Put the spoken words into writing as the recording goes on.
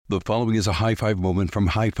The following is a high-five moment from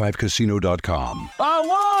highfivecasino.com. I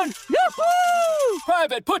won! Yahoo!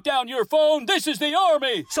 Private, put down your phone. This is the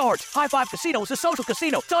Army. Sarge, High Five Casino is a social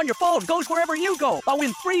casino. It's on your phone. Goes wherever you go. I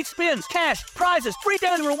win free spins, cash, prizes, free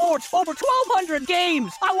daily rewards, over 1,200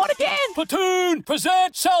 games. I won again. Platoon,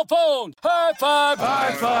 present cell phone. High Five.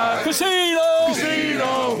 High Five. Casino.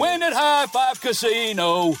 Casino. Win at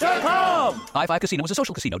highfivecasino.com. High Five Casino is a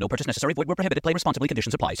social casino. No purchase necessary. Void where prohibited. Play responsibly.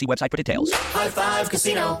 Conditions apply. See website for details. High Five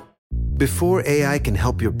Casino. Before AI can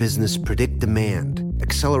help your business predict demand,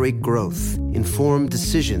 accelerate growth, inform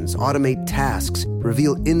decisions, automate tasks,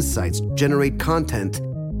 reveal insights, generate content,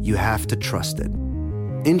 you have to trust it.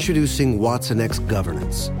 Introducing watsonx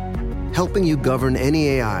Governance, helping you govern any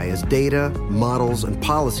AI as data, models, and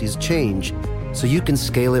policies change so you can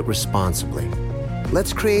scale it responsibly.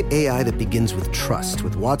 Let's create AI that begins with trust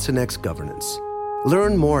with watsonx Governance.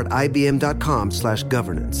 Learn more at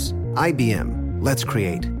ibm.com/governance. IBM, let's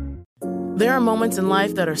create. There are moments in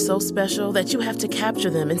life that are so special that you have to capture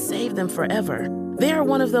them and save them forever. They are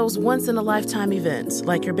one of those once-in-a-lifetime events,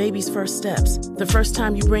 like your baby's first steps, the first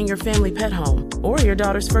time you bring your family pet home, or your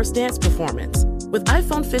daughter's first dance performance. With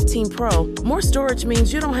iPhone 15 Pro, more storage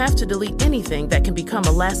means you don't have to delete anything that can become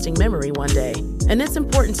a lasting memory one day. And it's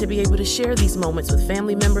important to be able to share these moments with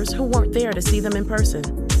family members who weren't there to see them in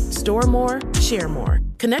person. Store more, share more.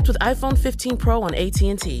 Connect with iPhone 15 Pro on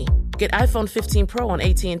AT&T. Get iPhone 15 Pro on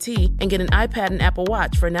AT&T and get an iPad and Apple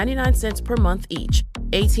Watch for 99 cents per month each.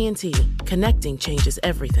 AT&T. Connecting changes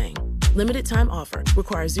everything. Limited time offer.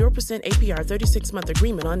 Requires 0% APR 36-month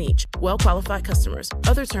agreement on each. Well-qualified customers.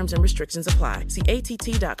 Other terms and restrictions apply. See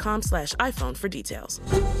att.com/iPhone for details.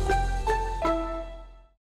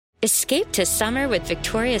 Escape to summer with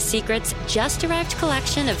Victoria's Secret's just-arrived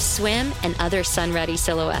collection of swim and other sun-ready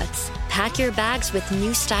silhouettes. Pack your bags with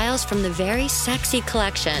new styles from the Very Sexy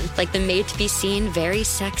collection, like the made-to-be-seen Very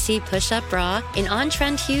Sexy push-up bra in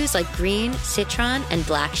on-trend hues like green, citron, and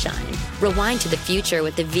black shine. Rewind to the future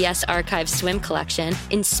with the VS Archive swim collection,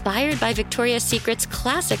 inspired by Victoria's Secret's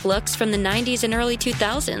classic looks from the 90s and early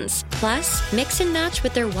 2000s. Plus, mix and match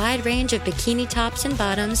with their wide range of bikini tops and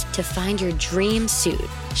bottoms to find your dream suit.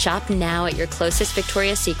 Shop now at your closest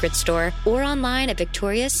Victoria's Secret store or online at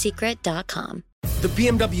victoriassecret.com. The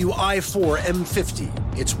BMW i4 M50.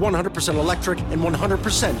 It's 100% electric and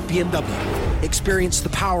 100% BMW. Experience the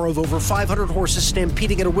power of over 500 horses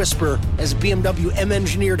stampeding at a whisper as BMW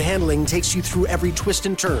M-engineered handling takes you through every twist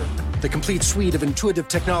and turn. The complete suite of intuitive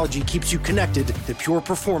technology keeps you connected. The pure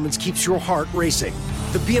performance keeps your heart racing.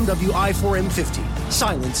 The BMW i4 M50.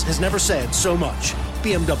 Silence has never said so much.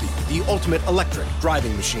 BMW, the ultimate electric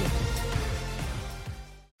driving machine.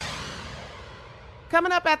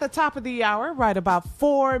 Coming up at the top of the hour, right about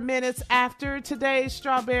 4 minutes after today's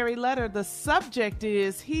Strawberry Letter, the subject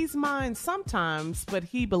is, he's mine sometimes, but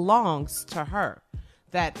he belongs to her.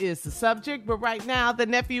 That is the subject, but right now, the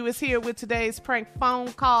nephew is here with today's prank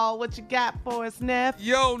phone call. What you got for us, Neff?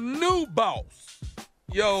 Yo, new boss.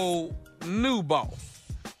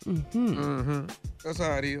 That's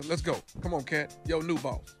how it is. Let's go. Come on, Cat. Yo, new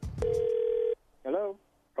boss. Hello?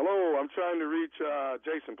 Hello, I'm trying to reach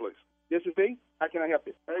Jason, please. This is D. How can I help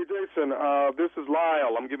you? Hey, Jason, this is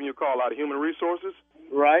Lyle. I'm giving you a call out of Human Resources.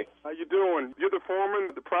 Right. How you doing? You're the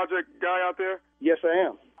foreman, the project guy out there? Yes, I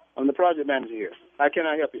am. I'm the project manager here. How can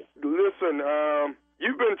I help you? Listen,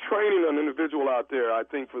 you've been training an individual out there, I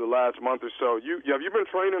think, for the last month or so. Have you been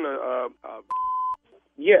training a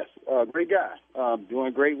Yes, great guy.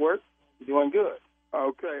 Doing great work. Doing good.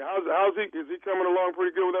 Okay. How's he? Is he coming along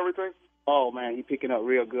pretty good with everything? Oh, man, he picking up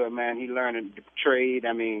real good, man. He learning the trade.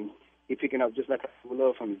 I mean, he picking up just like I would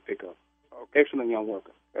love for him to pick up. Okay. Excellent young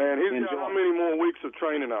worker. And he's got how many more weeks of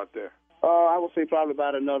training out there? I would say probably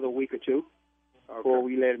about another week or two before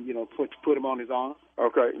we let him, put him on his own.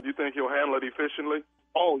 Okay. Do you think he'll handle it efficiently?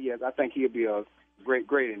 Oh, yes. I think he'll be a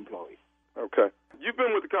great employee. Okay. You've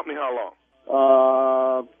been with the company how long?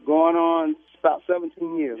 Going on about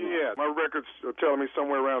 17 years. Yeah. My records are telling me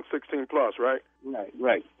somewhere around 16 plus, right?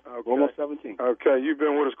 Right. Okay. Almost 17. Okay. You've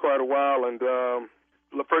been with us quite a while, and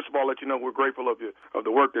first of all, let you know we're grateful of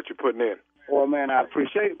the work that you're putting in. Well, man, I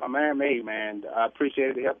appreciate it, my man. Hey, man, I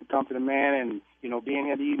appreciate it to help the company, man, and, being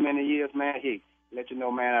here these many years, man, let you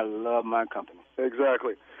know, man, I love my company.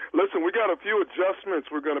 Exactly. Listen, we got a few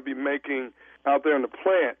adjustments we're going to be making out there in the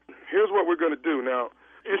plant. Here's what we're going to do. Now,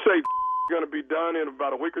 you say going to be done in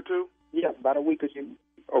about a week or two? Yes, about a week or two.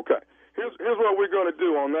 Okay. Here's what we're going to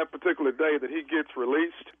do on that particular day that he gets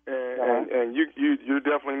released, and you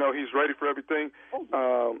definitely know he's ready for everything.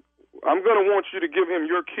 I'm going to want you to give him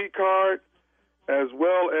your key card as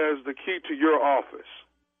well as the key to your office.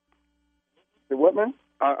 The what, man?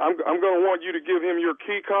 I'm going to want you to give him your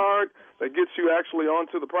key card that gets you actually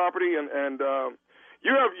onto the property, and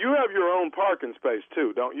you have your own parking space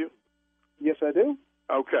too, don't you? Yes, I do.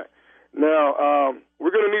 Okay. Now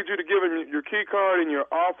we're going to need you to give him your key card and your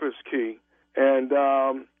office key, and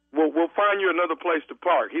we'll find you another place to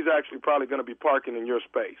park. He's actually probably going to be parking in your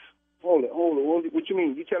space. Hold it. What you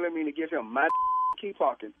mean? You telling me to give him my key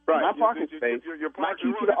parking? Right. My parking space. Your my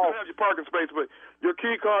parking, key to the office. have your parking space, but your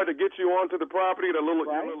key card to get you onto the property, your little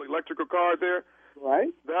electrical card there. Right.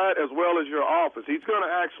 That as well as your office. He's going to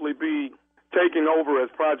actually be taking over as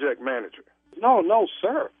project manager. No,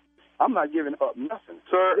 sir. I'm not giving up nothing.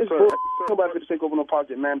 Sir. Nobody could take over no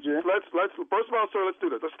project manager. Let's first of all, sir, let's do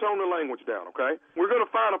this. Let's tone the language down, okay? We're going to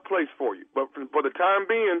find a place for you, but for the time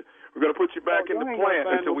being, we're going to put you back in the plant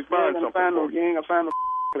until we find something for you. You ain't going to find no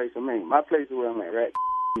place for me. My place is where I'm at right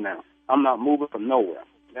now. I'm not moving from nowhere.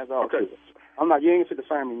 That's all. Okay. You ain't fit to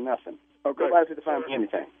find me nothing. Okay. Nobody fit to find me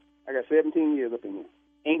anything. I got 17 years up in here.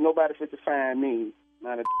 Ain't nobody fit to find me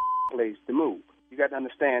not a place to move. You got to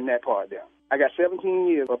understand that part there. I got 17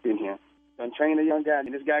 years up in here. Done trained a young guy,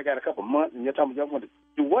 and this guy got a couple months, and you're talking about you want to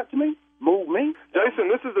do what to me? Move me?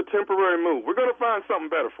 Jason, this is a temporary move. We're going to find something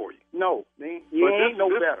better for you. No, you ain't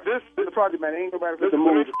no better. The project man ain't no better for the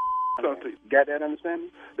move. Got that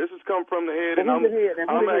understanding? This has come from the head, Tell me who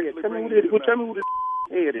the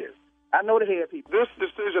head is. I know the head people. This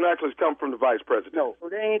decision actually has come from the vice president. No,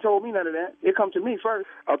 they ain't told me none of that. It come to me first.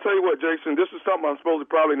 I'll tell you what, Jason, this is something I'm supposed to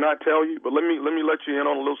probably not tell you, but let me let you in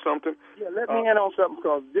on a little something. Yeah, let me in on something,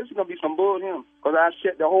 because this is going to be some bull him, because I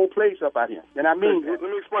shut the whole place up out here. And I mean Let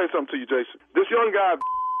me explain something to you, Jason. This young guy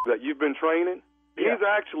that you've been training, he's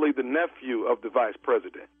actually the nephew of the vice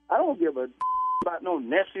president. I don't give a about no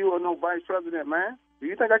nephew or no vice president, man. Do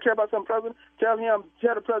you think I care about some president? Tell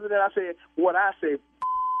the president I said what I say.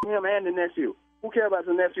 Him and the nephew. Who cares about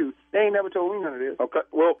the nephew? They ain't never told me none of this. Okay,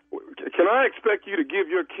 well, can I expect you to give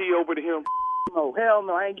your key over to him? No, hell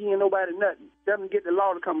no. I ain't giving nobody nothing. Tell them to get the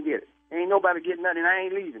law to come get it. Ain't nobody getting nothing. I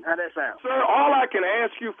ain't leaving. How that sound? Sir, all I can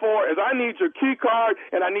ask you for is I need your key card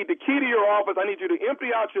and I need the key to your office. I need you to empty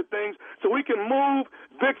out your things so we can move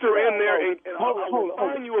Victor in there and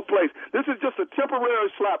find you a place. This is just a temporary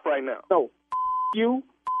slap right now. No, you,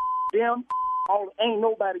 them, ain't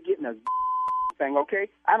nobody getting a thing, okay?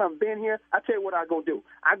 I done been here. I tell you what I go do.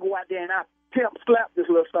 I go out there and I slap this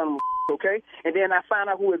little son of a okay? And then I find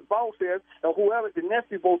out who his boss is or whoever the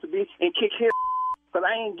nephew supposed to be and kick his because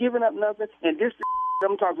I ain't giving up nothing. And this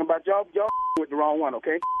I'm talking about, y'all with the wrong one,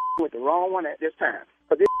 okay? With the wrong one at this time.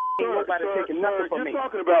 Because this ain't nobody taking nothing from me. You're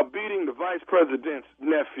talking about beating the vice president's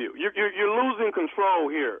nephew. You're losing control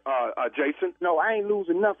here, Jason. No, I ain't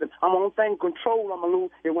losing nothing. I'm on thing control I'm going to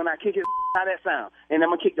lose and when I kick his how that sound. And I'm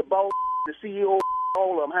going to kick the boss, the CEO,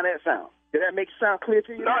 all of them. How that sound? Did that make it sound clear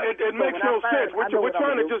to you? No, it makes no sense. We're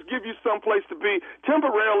trying to just give you some place to be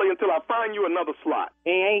temporarily until I find you another slot.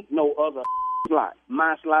 There ain't no other slot.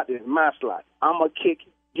 My slot is my slot. I'm going to kick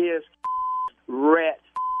his rat.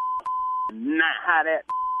 Not how that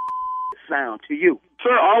sound to you.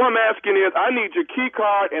 Sir, all I'm asking is I need your key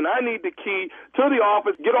card and I need the key to the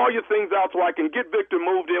office. Get all your things out so I can get Victor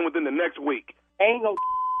moved in within the next week. Ain't no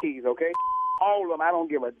keys, okay? All of them, I don't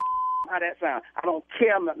give a how that sound. I don't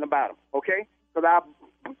care nothing about them, okay? Because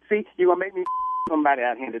you're going to make me somebody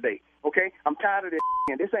out here today, okay? I'm tired of this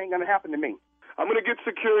and this ain't going to happen to me. I'm going to get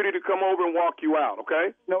security to come over and walk you out,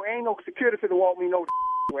 okay? No, ain't no security to walk me no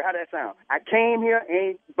way. How that sound? I came here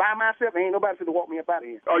ain't by myself. Ain't nobody to walk me up out of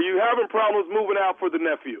here. Are you having problems moving out for the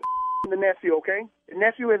nephew? The nephew, okay? The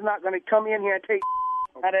nephew is not going to come in here and take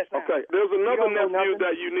how that sound. Okay, there's another nephew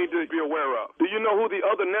that you need to be aware of. Do you know who the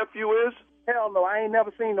other nephew is? Hell no, I ain't never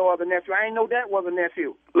seen no other nephew. I ain't know that was a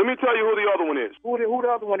nephew. Let me tell you who the other one is. Who the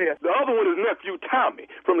other one is? The other one is nephew Tommy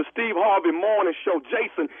from the Steve Harvey Morning Show.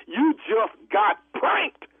 Jason, you just got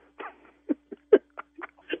pranked.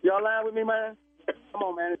 Y'all lying with me, man? Come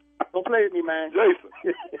on, man. Don't play with me, man. Jason.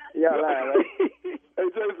 Y'all lying, right? Hey,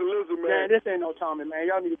 Jason, listen, man. Man, this ain't no Tommy, man.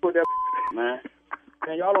 Y'all need to put that man.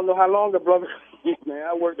 Man, y'all don't know how long the brother. Man,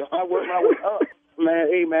 I worked my way up. Man,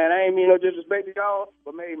 hey, man, I ain't mean no disrespect to y'all,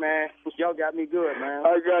 but, hey, man, y'all got me good, man.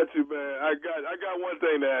 I got you, man. I got one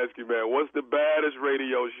thing to ask you, man. What's the baddest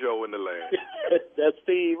radio show in the land? The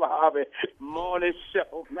Steve Harvey Morning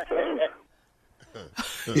Show, man.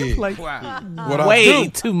 It's like What way I do.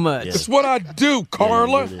 too much. It's what I do,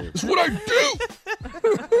 Carla. It's what I do.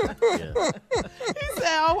 He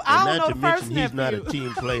said, I don't know the first nephew. He's not a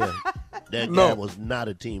team player. That No. guy was not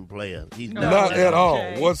a team player. He's Not at all,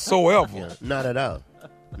 Okay. whatsoever. Yeah, not at all.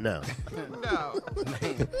 No. No.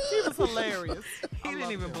 He was hilarious. He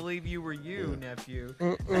didn't even believe you were you, nephew.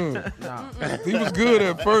 No. He was good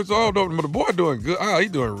at first. Oh, no, but the boy doing good. Oh, he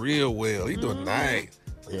doing real well. He doing nice.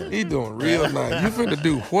 Yeah. He doing real nice. You finna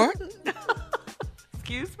do what?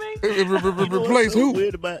 Excuse me? Replace who?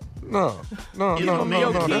 Weird about No. That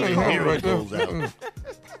ain't happening right there.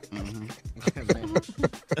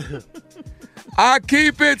 I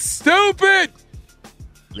keep it stupid.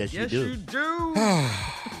 Yes, Yes, you you do. do.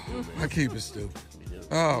 I keep it stupid.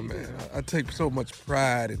 Oh, man. I take so much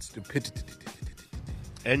pride in stupidity.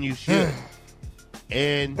 And you should.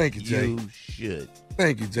 And Thank you, Jay. You should.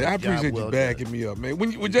 Thank you, Jay. I appreciate you backing me up, man.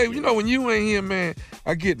 When Jay, when you ain't here, man,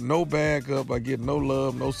 I get no backup. I get no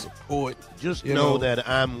love, no support. Just know that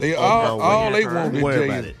I'm they on my way. all they want is Don't worry Jay.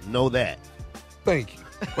 about it. Know that. Thank you.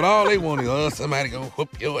 But all they want is somebody gonna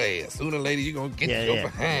whoop your ass. Sooner or later, you gonna get your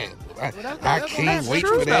behind. I can't wait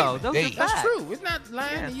for that day. That's true. It's not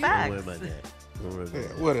lying to you. Don't worry about that. Don't worry about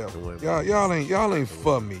that. Whatever. Don't worry about Y'all ain't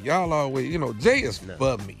for me. Y'all always, Jay is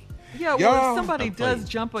for me. Yeah, well, Y'all- if somebody does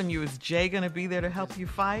jump on you, is Jay going to be there to help you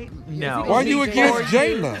fight? No. Why you against Or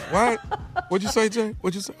Jay you? now? Why? What'd you say, Jay?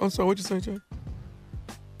 What'd you say? I'm sorry. What'd you say, Jay?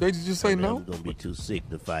 Jay, did you say no? I'm gonna be too sick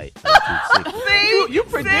to fight. I'm too sick. See? You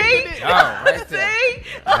predicted it. Oh, right there. See?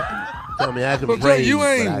 Tell me I can But praise, Jay, you but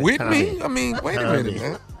ain't with Tommy, me. I mean, wait a minute,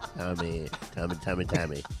 man. Tommy.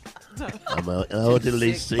 I'm an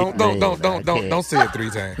elderly sick man. Don't say it 3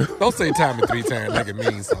 times. Don't say Tommy 3 times like it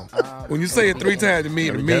means something. When you say it 3 times, it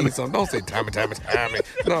means something. Don't say Tommy.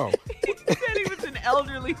 No. He said he was an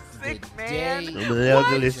elderly sick man. I'm an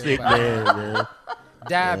elderly sick man.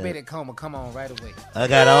 Diabetic coma, come on right away. I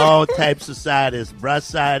got all types of situs,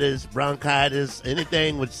 bursitis, bronchitis,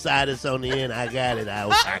 anything with situs on the end, I got it. I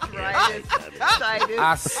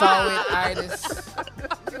saw it, itis.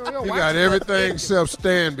 You got everything except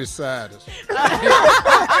stand beside us.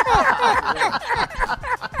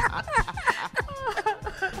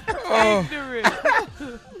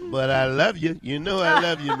 But I love you. You know I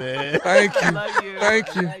love you, man. Thank you.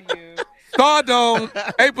 Thank you. Stardome,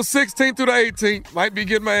 April 16th through the 18th. Might be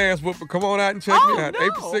getting my ass whooped, but come on out and check me out. No.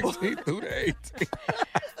 April 16th through the 18th.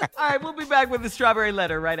 All right, we'll be back with the Strawberry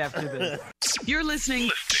Letter right after this. You're listening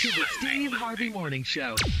to the Steve Harvey Morning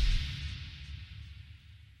Show.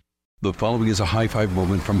 The following is a high five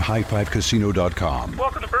moment from highfivecasino.com.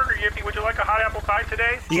 Welcome to Burger Yippee. Would you like a hot apple pie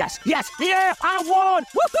today? Yes, yeah, I won!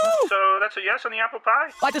 Woohoo! So that's a yes on the apple pie?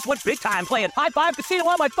 I just went big time playing High Five Casino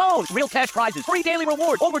on my phone. Real cash prizes, free daily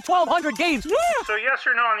rewards, over 1,200 games. Yeah! So yes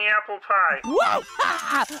or no on the apple pie? Whoa!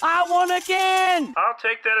 I won again! I'll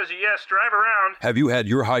take that as a yes. Drive around. Have you had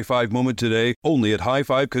your high five moment today? Only at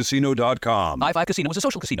highfivecasino.com. High Five Casino is a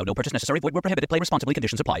social casino. No purchase necessary. Void where prohibited. Play responsibly.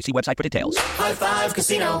 Conditions apply. See website for details. High Five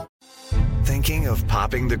Casino. Thinking of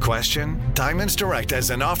popping the question? Diamonds Direct has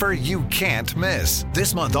an offer you can't miss.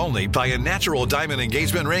 This month only, buy a natural diamond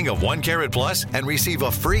engagement ring of 1 carat plus and receive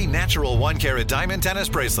a free natural 1 carat diamond tennis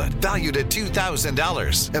bracelet valued at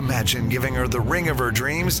 $2,000. Imagine giving her the ring of her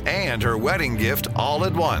dreams and her wedding gift all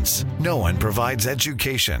at once. No one provides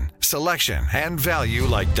education, selection, and value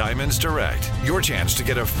like Diamonds Direct. Your chance to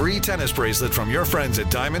get a free tennis bracelet from your friends at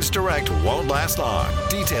Diamonds Direct won't last long.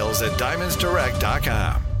 Details at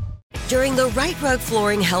diamondsdirect.com. During the Right Rug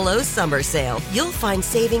Flooring Hello Summer Sale, you'll find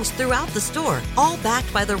savings throughout the store, all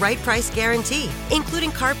backed by the right price guarantee, including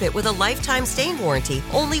carpet with a lifetime stain warranty,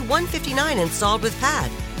 only $159 installed with pad.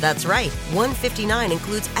 That's right, $159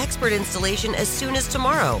 includes expert installation as soon as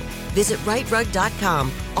tomorrow. Visit rightrug.com,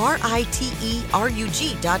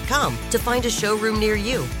 RITERUG.com to find a showroom near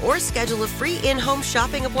you or schedule a free in-home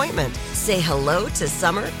shopping appointment. Say hello to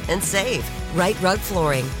summer and save. Right Rug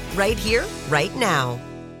Flooring, right here, right now.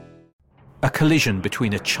 A collision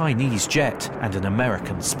between a Chinese jet and an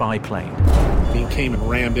American spy plane. He came and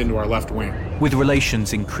rammed into our left wing. With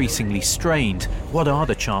relations increasingly strained, what are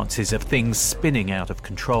the chances of things spinning out of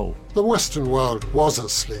control? The Western world was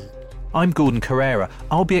asleep. I'm Gordon Carrera.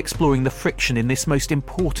 I'll be exploring the friction in this most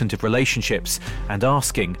important of relationships and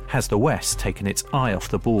asking, has the West taken its eye off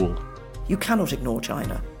the ball? You cannot ignore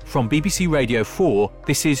China. From BBC Radio 4,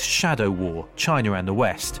 this is Shadow War, China and the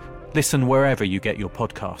West. Listen wherever you get your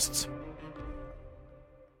podcasts.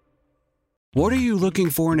 What are you looking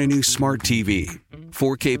for in a new smart TV?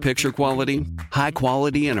 4K picture quality? High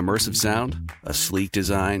quality and immersive sound? A sleek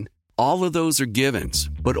design? All of those are givens,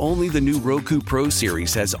 but only the new Roku Pro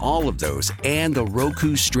Series has all of those and the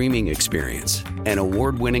Roku streaming experience, an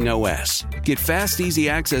award-winning OS. Get fast, easy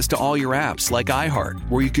access to all your apps like iHeart,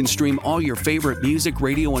 where you can stream all your favorite music,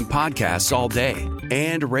 radio, and podcasts all day,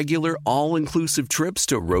 and regular all-inclusive trips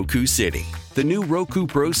to Roku City. The new Roku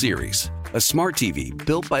Pro Series, a smart TV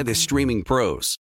built by the streaming pros.